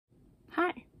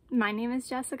My name is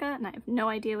Jessica and I have no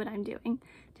idea what I'm doing.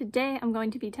 Today I'm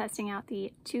going to be testing out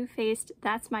the Too Faced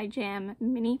That's My Jam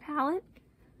mini palette.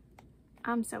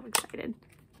 I'm so excited.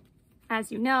 As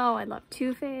you know, I love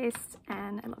Too Faced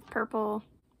and I love purple.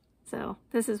 So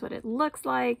this is what it looks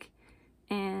like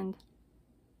and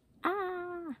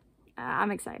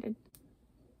I'm excited.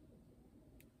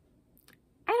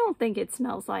 I don't think it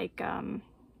smells like,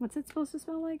 what's it supposed to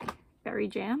smell like? Berry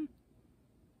jam?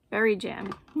 Berry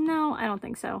jam. No, I don't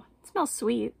think so. It smells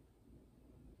sweet.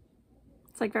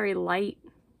 It's like very light.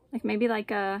 Like maybe like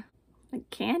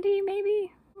candy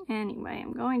maybe? Anyway,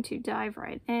 I'm going to dive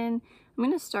right in. I'm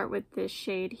going to start with this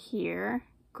shade here,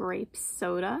 Grape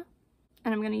Soda.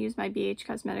 And I'm going to use my BH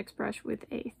Cosmetics brush with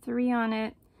a 3 on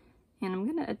it. And I'm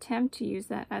going to attempt to use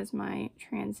that as my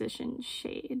transition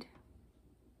shade.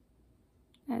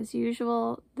 As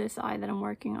usual, this eye that I'm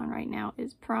working on right now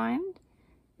is primed.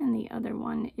 And the other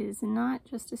one is not,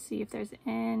 just to see if there's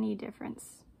any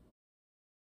difference.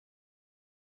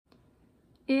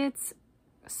 It's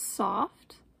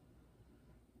soft,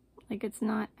 like it's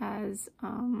not as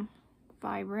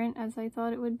vibrant as I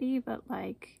thought it would be, but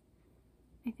like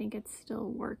I think it's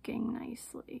still working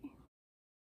nicely.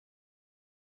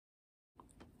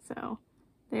 So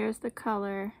there's the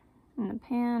color in the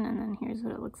pan, and then here's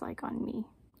what it looks like on me.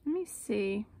 Let me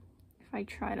see if I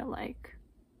try to like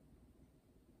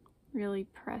really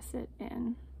press it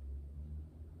in.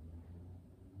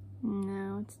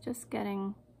 No, it's just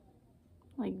getting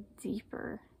like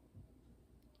deeper.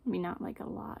 I mean, not like a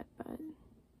lot, but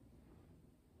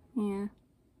yeah.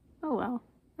 Oh well,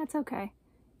 that's okay.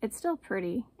 It's still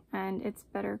pretty and it's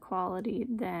better quality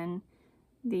than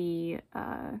the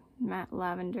matte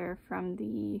lavender from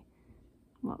the,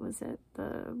 what was it?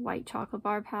 The white chocolate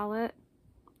bar palette.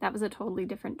 That was a totally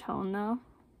different tone though.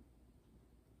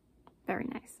 Very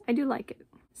nice. I do like it.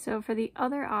 So for the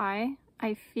other eye,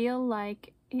 I feel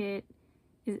like it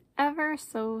is ever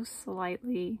so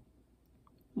slightly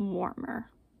warmer.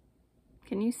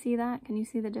 Can you see that? Can you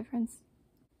see the difference?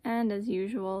 And as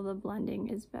usual, the blending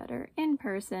is better in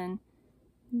person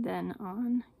than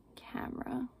on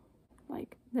camera.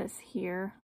 Like this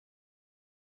here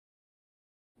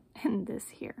and this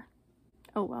here.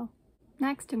 Oh well.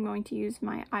 Next, I'm going to use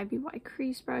my IBY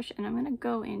crease brush and I'm going to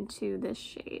go into this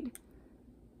shade,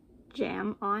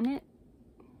 Jam on it.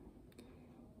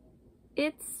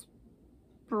 It's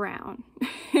brown.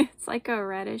 It's like a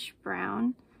reddish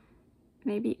brown,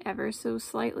 maybe ever so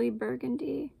slightly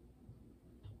burgundy.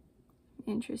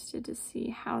 I'm interested to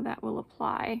see how that will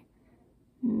apply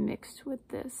mixed with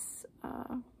this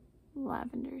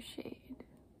lavender shade.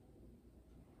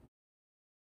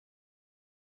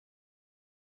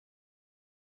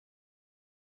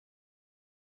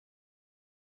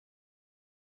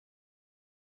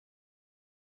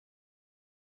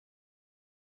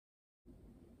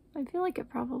 I feel like it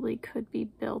probably could be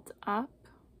built up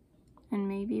and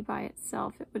maybe by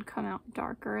itself it would come out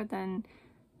darker than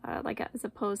like as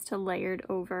opposed to layered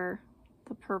over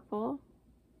the purple.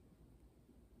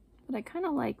 But I kind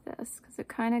of like this because it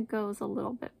kind of goes a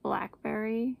little bit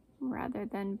blackberry rather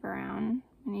than brown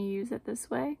when you use it this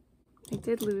way. I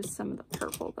did lose some of the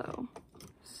purple though,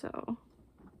 so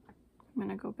I'm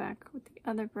gonna go back with the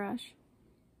other brush.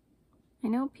 I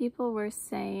know people were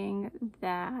saying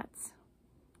that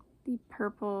the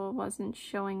purple wasn't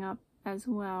showing up as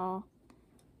well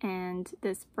and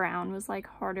this brown was like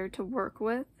harder to work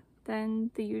with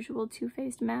than the usual Too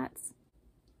Faced mattes.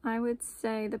 I would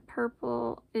say the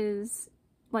purple is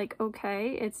like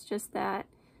okay, it's just that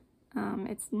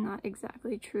it's not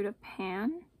exactly true to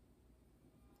pan.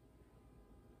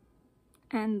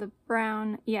 And the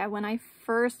brown, yeah, when I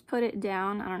first put it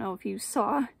down, I don't know if you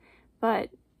saw,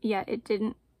 but yeah, it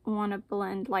didn't want to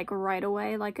blend like right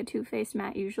away like a Too Faced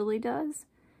matte usually does,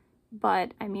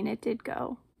 but I mean it did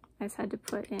go. I just had to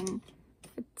put in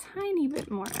a tiny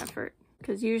bit more effort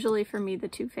because usually for me the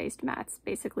Too Faced mattes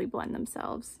basically blend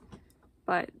themselves,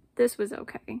 but this was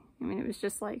okay. I mean it was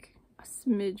just like a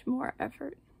smidge more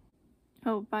effort.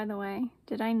 Oh, by the way,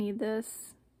 did I need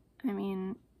this? I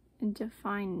mean,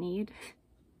 define need.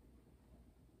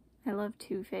 I love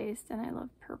Too Faced and I love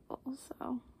purple,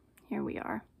 so here we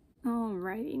are.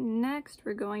 Alrighty, next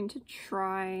we're going to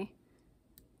try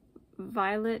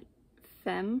Violet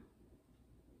Femme.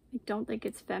 I don't think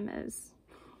it's Femmes.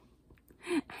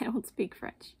 I don't speak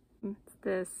French. It's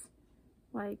this,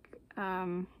 like, I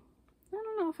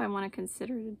don't know if I want to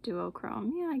consider it a duochrome.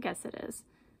 Yeah, I guess it is.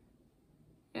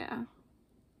 Yeah.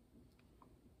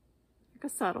 Like a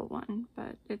subtle one,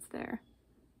 but it's there.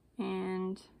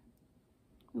 And,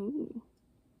 ooh,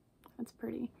 that's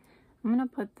pretty. I'm gonna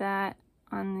put that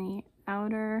on the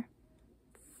outer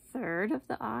third of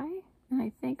the eye, and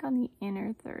I think on the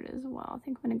inner third as well. I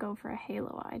think I'm gonna go for a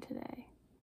halo eye today.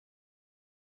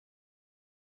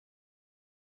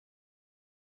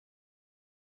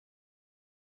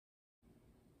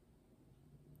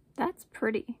 That's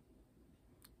pretty.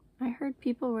 I heard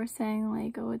people were saying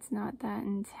like, oh, it's not that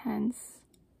intense.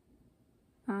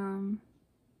 I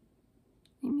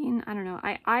mean, I don't know.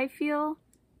 I feel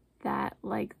that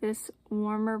like this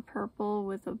warmer purple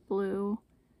with a blue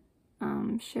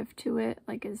shift to it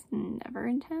like is never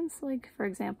intense. Like for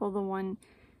example, the one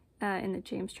in the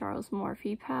James Charles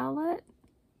Morphe palette.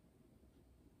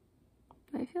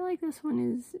 But I feel like this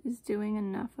one is doing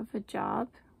enough of a job.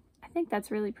 I think that's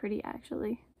really pretty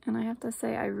actually. And I have to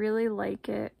say I really like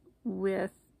it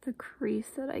with the crease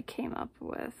that I came up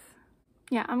with.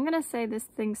 Yeah, I'm gonna say this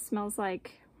thing smells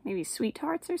like maybe sweet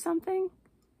tarts or something,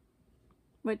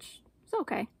 which is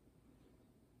okay.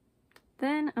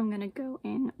 Then I'm gonna go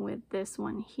in with this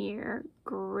one here,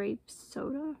 grape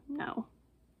soda, no,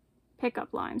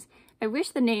 pickup limes. I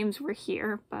wish the names were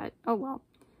here, but oh well.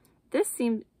 This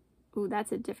seemed, ooh,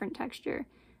 that's a different texture.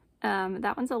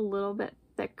 That one's a little bit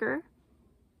thicker.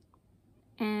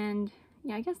 And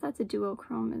yeah, I guess that's a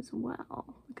duochrome as well.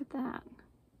 Look at that.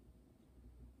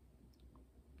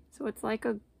 So it's like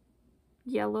a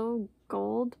yellow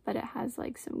gold, but it has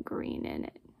like some green in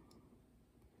it.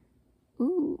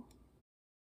 Ooh.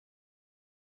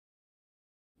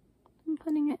 I'm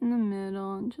putting it in the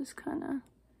middle and just kind of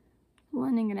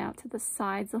blending it out to the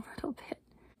sides a little bit.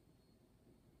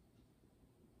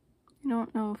 I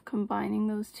don't know if combining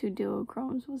those two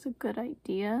duochromes was a good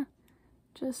idea,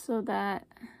 just so that,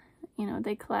 you know,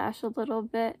 they clash a little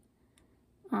bit.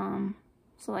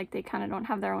 So like they kind of don't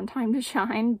have their own time to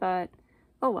shine, but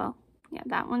oh well. Yeah,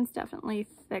 that one's definitely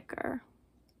thicker.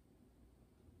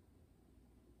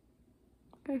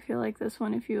 I feel like this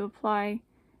one, if you apply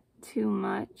too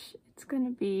much, it's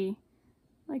gonna be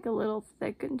like a little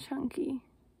thick and chunky.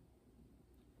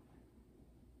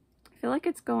 I feel like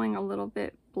it's going a little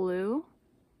bit blue,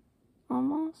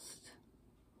 almost.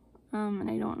 And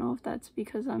I don't know if that's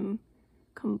because I'm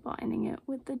combining it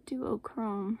with the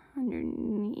duochrome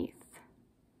underneath.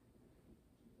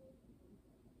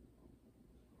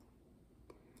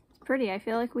 It's pretty. I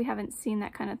feel like we haven't seen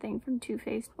that kind of thing from Too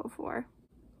Faced before.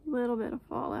 A little bit of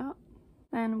fallout.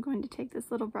 Then I'm going to take this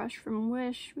little brush from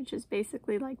Wish, which is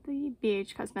basically like the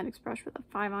BH Cosmetics brush with a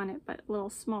 5 on it, but a little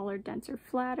smaller, denser,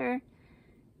 flatter.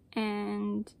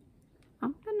 And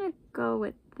I'm gonna go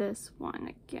with this one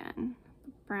again,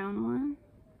 the brown one,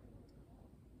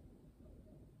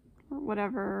 or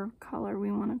whatever color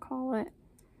we want to call it.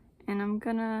 And I'm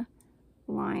gonna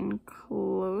line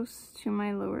close to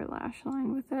my lower lash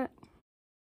line with it.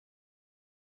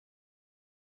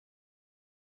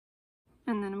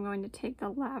 And then I'm going to take the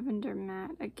lavender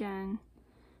matte again,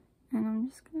 and I'm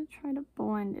just going to try to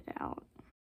blend it out.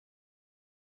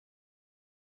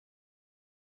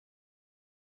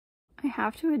 I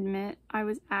have to admit, I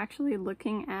was actually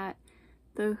looking at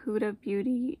the Huda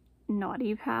Beauty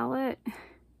Naughty palette.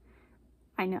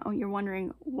 I know, you're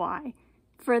wondering why.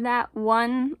 For that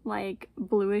one, like,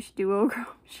 bluish duochrome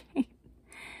shade,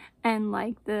 and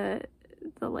like the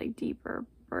like deeper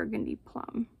burgundy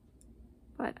plum.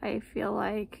 But I feel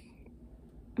like,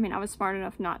 I mean, I was smart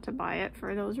enough not to buy it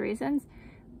for those reasons,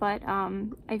 but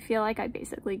I feel like I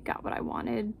basically got what I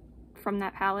wanted from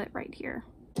that palette right here.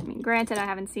 I mean, granted, I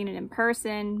haven't seen it in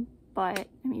person, but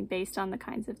I mean, based on the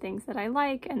kinds of things that I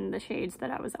like and the shades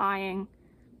that I was eyeing,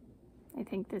 I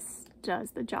think this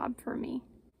does the job for me.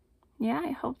 Yeah,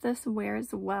 I hope this wears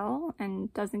well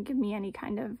and doesn't give me any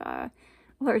kind of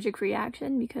allergic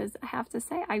reaction, because I have to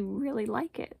say, I really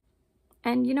like it.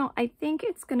 And, you know, I think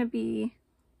it's going to be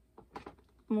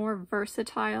more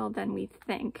versatile than we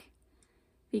think.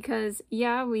 Because,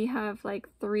 yeah, we have like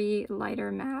 3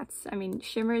 lighter mattes. I mean,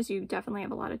 shimmers, you definitely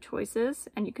have a lot of choices,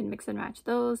 and you can mix and match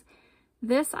those.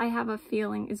 This, I have a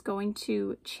feeling, is going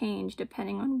to change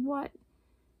depending on what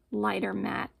lighter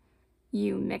matte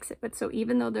you mix it with. So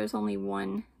even though there's only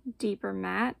one deeper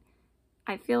matte,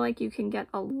 I feel like you can get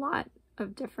a lot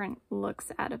of different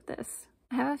looks out of this.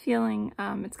 I have a feeling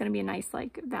it's going to be a nice,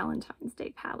 like, Valentine's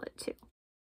Day palette, too.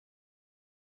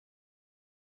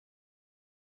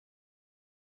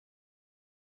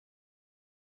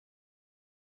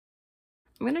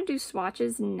 I'm going to do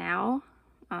swatches now.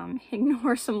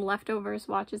 Ignore some leftover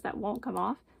swatches that won't come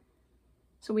off.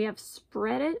 So we have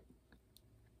Spread It.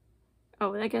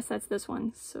 Oh, I guess that's this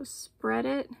one. So Spread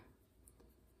It,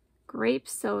 Grape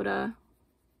Soda,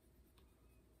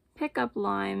 Pickup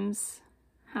Limes,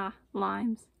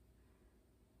 limes,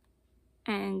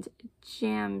 and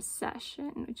Jam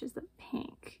Session, which is the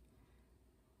pink.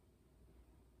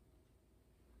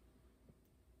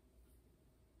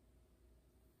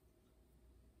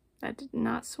 That did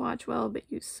not swatch well, but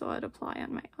you saw it apply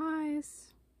on my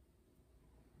eyes.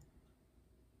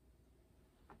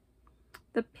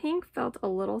 The pink felt a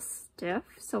little stiff,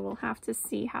 so we'll have to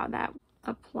see how that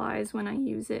applies when I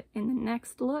use it in the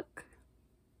next look.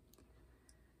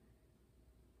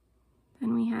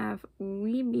 Then we have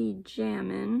We Be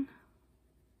Jammin',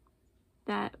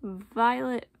 that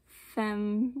Violet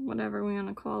Femme, whatever we want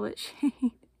to call it,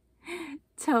 shade,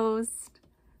 Toast,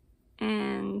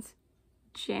 and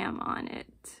Jam on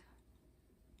it.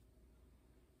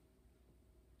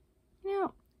 You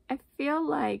know, I feel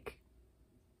like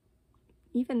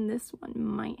even this one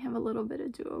might have a little bit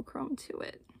of duochrome to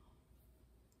it.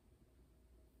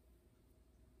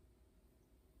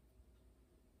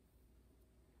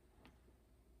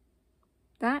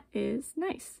 That is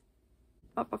nice.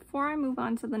 But before I move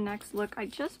on to the next look, I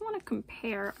just want to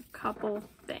compare a couple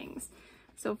things.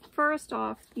 So first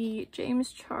off, the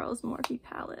James Charles Morphe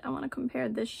palette. I want to compare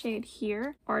this shade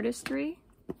here, Artistry.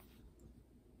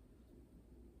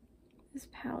 This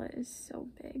palette is so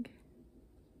big.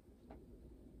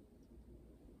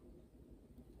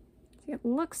 See, it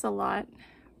looks a lot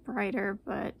brighter,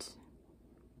 but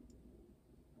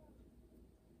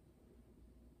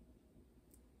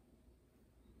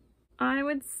I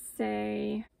would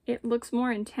say it looks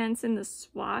more intense in the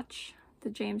swatch, the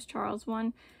James Charles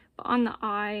one. But on the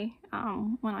eye,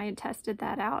 when I had tested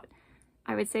that out,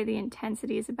 I would say the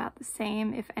intensity is about the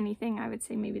same. If anything, I would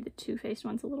say maybe the Too Faced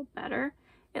one's a little better.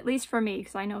 At least for me,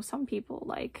 because I know some people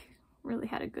like really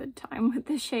had a good time with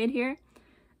this shade here.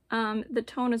 The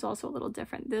tone is also a little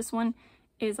different. This one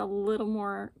is a little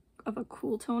more of a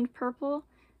cool toned purple,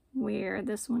 where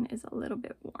this one is a little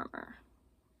bit warmer,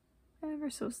 ever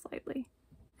so slightly.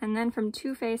 And then from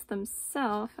Too Faced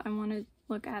themselves, I want to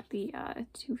look at the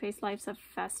Too Faced Life's a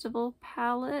Festival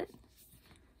palette.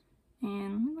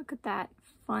 And look at that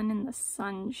Fun in the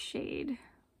Sun shade.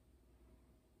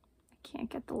 I can't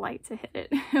get the light to hit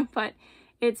it, but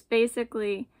it's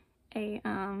basically a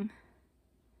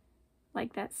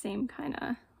like that same kind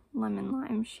of lemon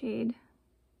lime shade,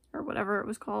 or whatever it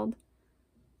was called.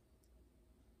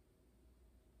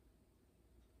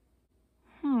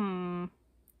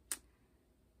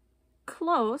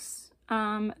 Close.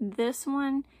 This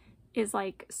one is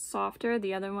like softer,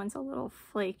 the other one's a little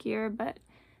flakier, but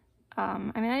I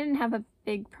mean, I didn't have a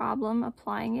big problem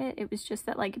applying it. It was just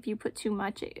that, like, if you put too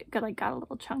much, it got a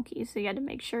little chunky, so you had to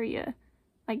make sure you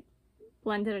like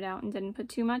blended it out and didn't put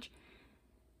too much.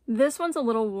 This one's a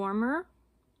little warmer,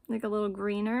 like a little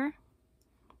greener.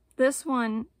 This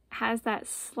one has that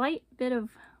slight bit of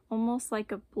almost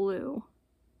like a blue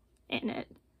in it.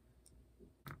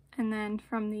 And then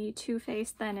from the Too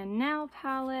Faced Then and Now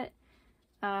palette,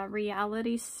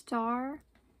 Reality Star.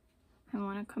 I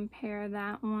want to compare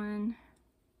that one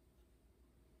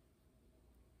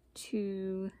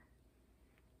to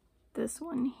this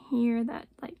one here, that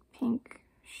like pink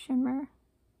shimmer.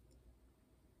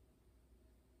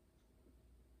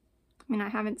 I mean, I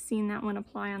haven't seen that one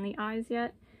apply on the eyes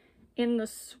yet. In the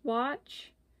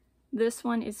swatch, this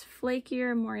one is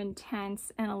flakier, more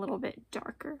intense, and a little bit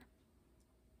darker.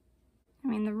 I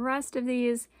mean, the rest of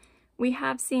these, we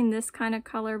have seen this kind of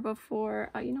color before.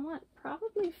 You know what?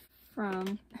 Probably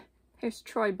from, there's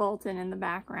Troy Bolton in the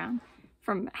background.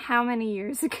 From how many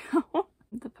years ago?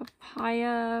 The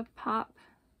Papaya Pop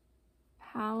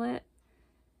palette.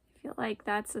 I feel like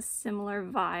that's a similar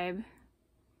vibe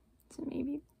to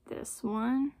maybe this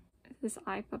one. Is this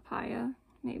I Papaya?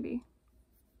 Maybe.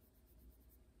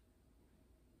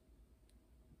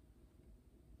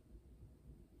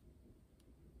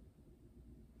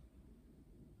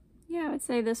 Yeah, I would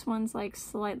say this one's like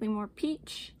slightly more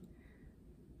peach,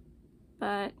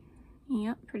 but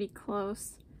yeah, pretty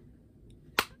close.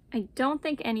 I don't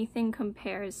think anything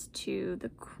compares to the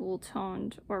cool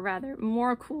toned, or rather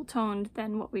more cool toned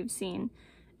than what we've seen.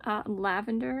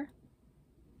 Lavender.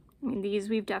 I mean, these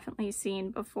we've definitely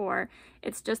seen before.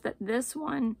 It's just that this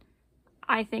one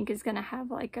I think is going to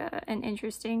have like an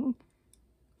interesting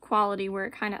quality where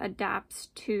it kind of adapts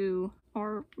to,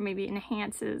 or maybe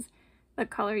enhances, the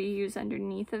color you use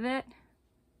underneath of it.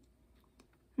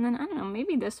 And then, I don't know,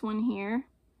 maybe this one here.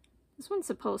 This one's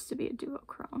supposed to be a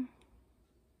duochrome.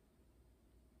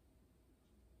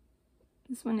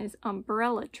 This one is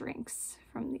Umbrella Drinks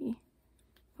from the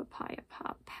Papaya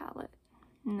Pop palette.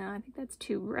 No, I think that's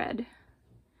too red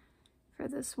for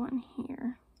this one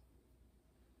here.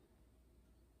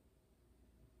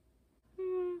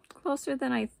 Closer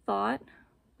than I thought,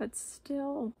 but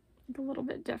still a little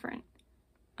bit different.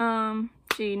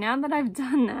 Gee, now that I've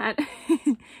done that,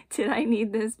 did I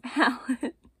need this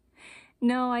palette?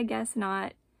 No, I guess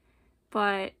not,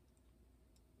 but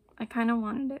I kind of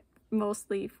wanted it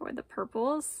mostly for the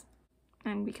purples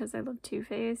and because I love Too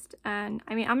Faced. And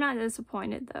I mean, I'm not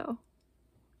disappointed though,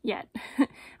 yet.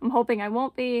 I'm hoping I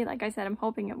won't be. Like I said, I'm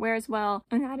hoping it wears well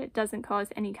and that it doesn't cause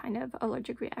any kind of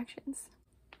allergic reactions.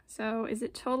 So is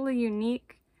it totally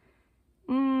unique?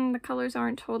 The colors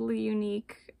aren't totally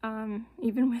unique,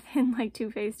 even within like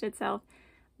Too Faced itself,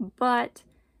 but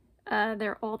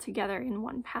they're all together in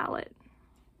one palette.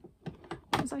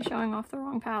 Was I showing off the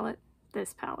wrong palette?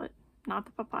 This palette, not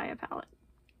the papaya palette.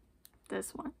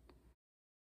 This one.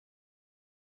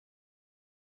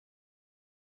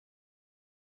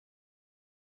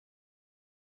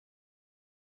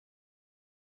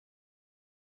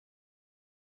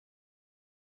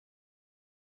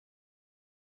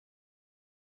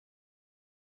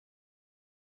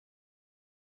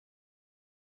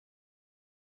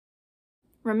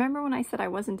 Remember when I said I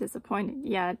wasn't disappointed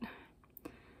yet?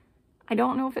 I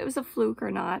don't know if it was a fluke or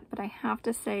not, but I have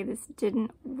to say this didn't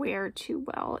wear too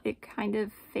well. It kind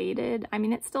of faded. I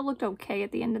mean, it still looked okay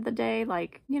at the end of the day.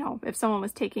 Like, you know, if someone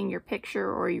was taking your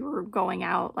picture or you were going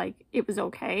out, like, it was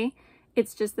okay.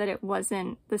 It's just that it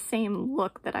wasn't the same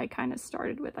look that I kind of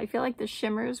started with. I feel like the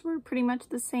shimmers were pretty much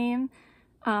the same,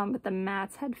 but the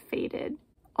mattes had faded.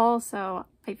 Also,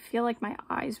 I feel like my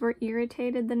eyes were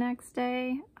irritated the next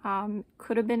day.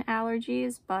 Could have been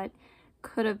allergies, but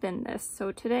could have been this.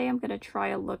 So today I'm going to try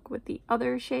a look with the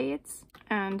other shades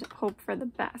and hope for the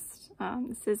best.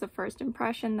 This is a first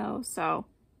impression though, so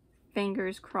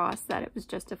fingers crossed that it was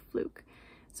just a fluke.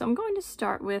 So I'm going to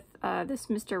start with this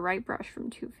Mr. Right brush from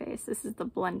Too Faced. This is the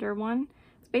blender one.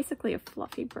 It's basically a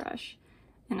fluffy brush.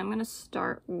 And I'm going to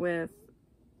start with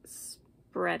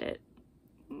Spread It.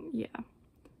 Yeah.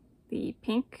 The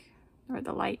pink, or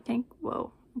the light pink.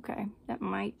 Whoa, okay, that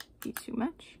might be too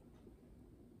much.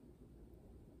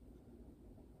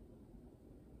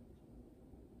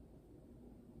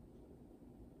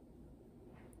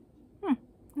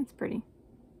 That's pretty.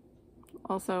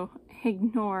 Also,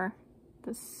 ignore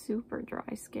the super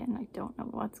dry skin. I don't know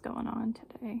what's going on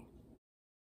today.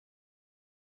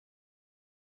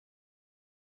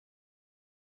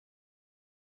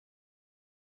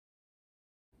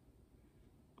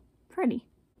 Pretty.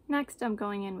 Next, I'm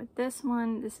going in with this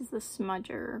one. This is the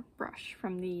smudger brush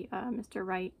from the Mr.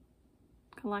 Right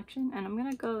collection, and I'm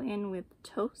gonna go in with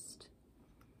Toast,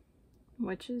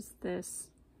 which is this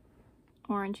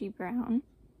orangey brown,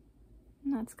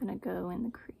 and that's gonna go in the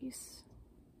crease.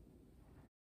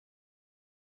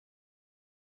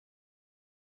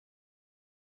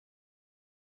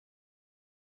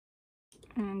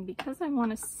 And because I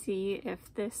want to see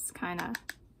if this kind of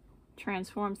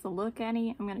transforms the look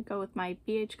any, I'm going to go with my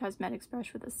BH Cosmetics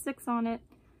brush with a 6 on it.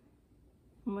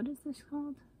 And what is this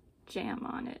called? Jam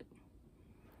on it.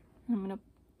 And I'm going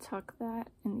to tuck that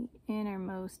in the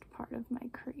innermost part of my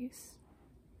crease.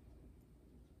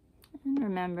 And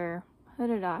remember,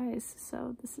 hooded eyes,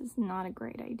 so this is not a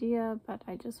great idea, but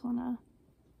I just want to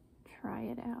try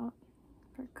it out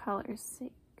for color's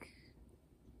sake.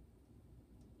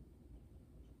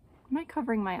 Am I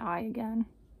covering my eye again?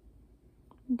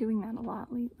 I'm doing that a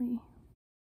lot lately.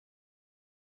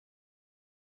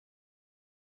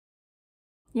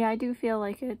 Yeah, I do feel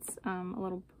like it's a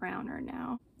little browner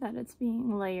now that it's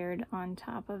being layered on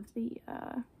top of the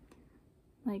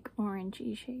like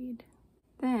orangey shade.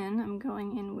 Then I'm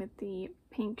going in with the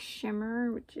pink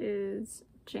shimmer, which is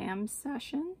Jam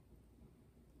Session.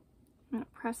 I'm gonna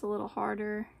press a little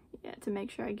harder, yeah, to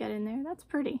make sure I get in there. That's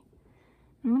pretty.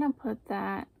 I'm gonna put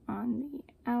that on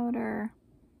the outer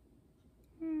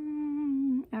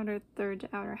third to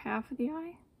outer half of the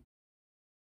eye.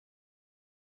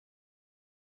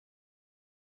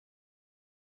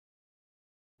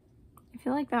 I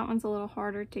feel like that one's a little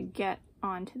harder to get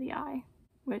onto the eye,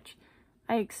 which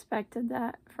I expected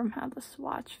that from how the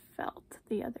swatch felt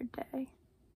the other day.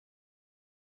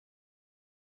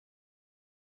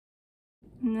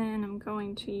 And then I'm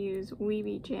going to use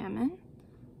Weeby Jammin'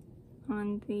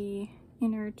 on the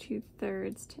inner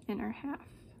 2/3 to inner half.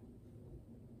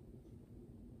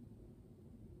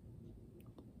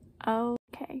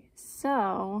 Okay,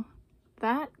 so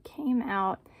that came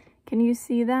out. Can you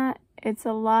see that? It's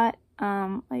a lot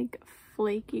like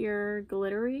flakier,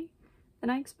 glittery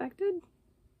than I expected.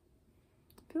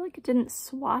 I feel like it didn't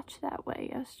swatch that way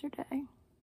yesterday.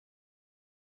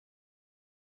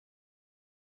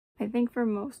 I think for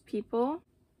most people,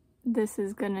 this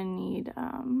is gonna need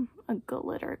a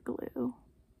glitter glue.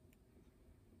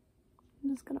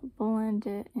 I'm just gonna blend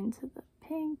it into the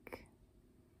pink.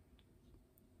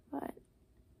 But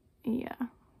yeah,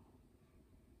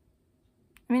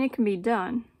 I mean, it can be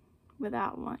done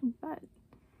without one, but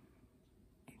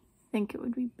I think it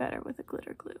would be better with a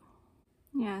glitter glue.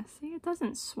 Yeah, see, it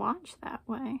doesn't swatch that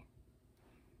way,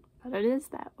 but it is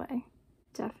that way.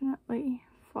 Definitely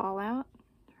fallout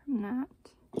from that.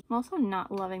 I'm also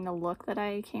not loving the look that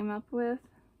I came up with.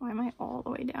 Why am I all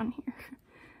the way down here?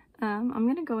 I'm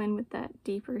gonna go in with that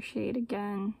deeper shade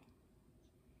again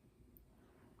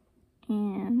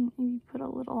and maybe put a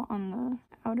little on the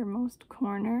outermost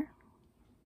corner.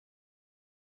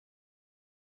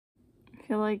 I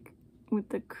feel like with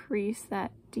the crease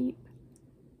that deep,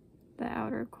 the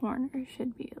outer corner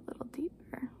should be a little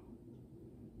deeper.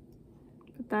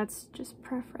 But that's just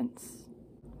preference.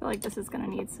 I feel like this is gonna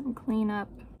need some cleanup.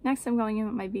 Next, I'm going in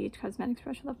with my Beach Cosmetics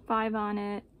brush with a 5 on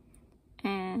it,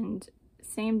 and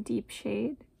same deep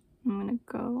shade. I'm gonna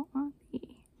go on the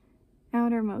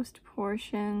outermost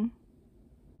portion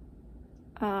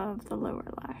of the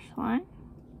lower lash line.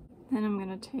 Then I'm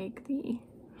gonna take the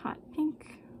hot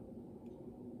pink.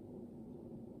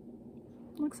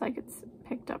 Looks like it's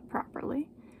picked up properly.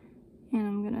 And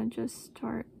I'm gonna just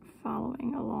start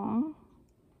following along,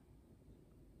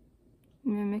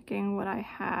 mimicking what I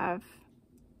have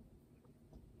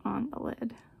on the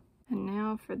lid. And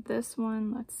now for this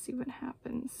one, let's see what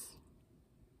happens.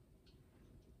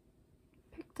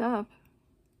 Picked up.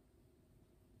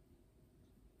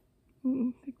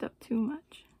 Ooh, picked up too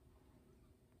much.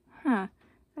 Huh,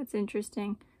 that's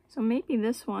interesting. So maybe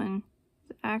this one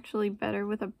is actually better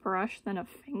with a brush than a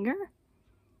finger?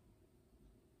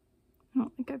 I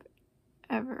don't think I've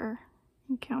ever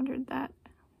encountered that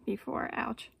before.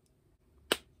 Ouch.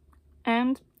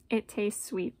 And it tastes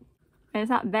sweet. And it's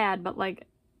not bad, but like,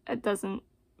 it doesn't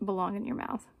belong in your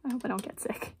mouth. I hope I don't get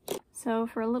sick. So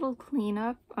for a little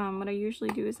cleanup, what I usually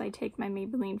do is I take my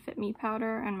Maybelline Fit Me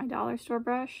powder and my dollar store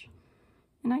brush,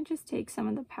 and I just take some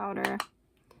of the powder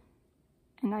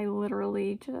and I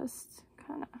literally just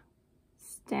kind of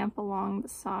stamp along the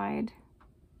side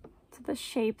to the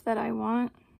shape that I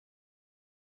want,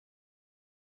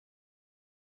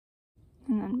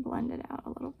 and then blend it out a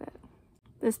little bit.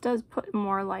 This does put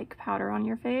more like powder on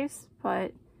your face,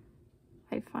 but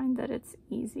I find that it's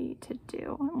easy to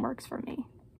do and works for me.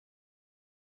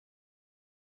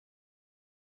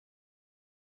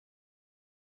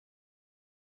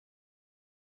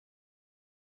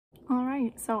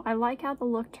 Alright, so I like how the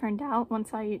look turned out once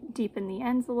I deepened the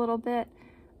ends a little bit.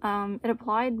 It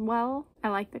applied well. I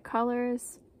like the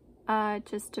colors. It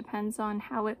just depends on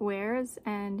how it wears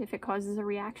and if it causes a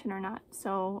reaction or not.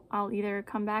 So I'll either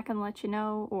come back and let you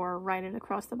know, or write it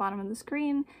across the bottom of the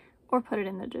screen, or put it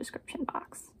in the description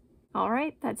box.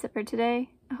 Alright, that's it for today.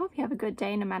 I hope you have a good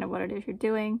day no matter what it is you're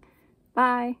doing.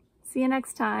 Bye! See you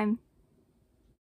next time!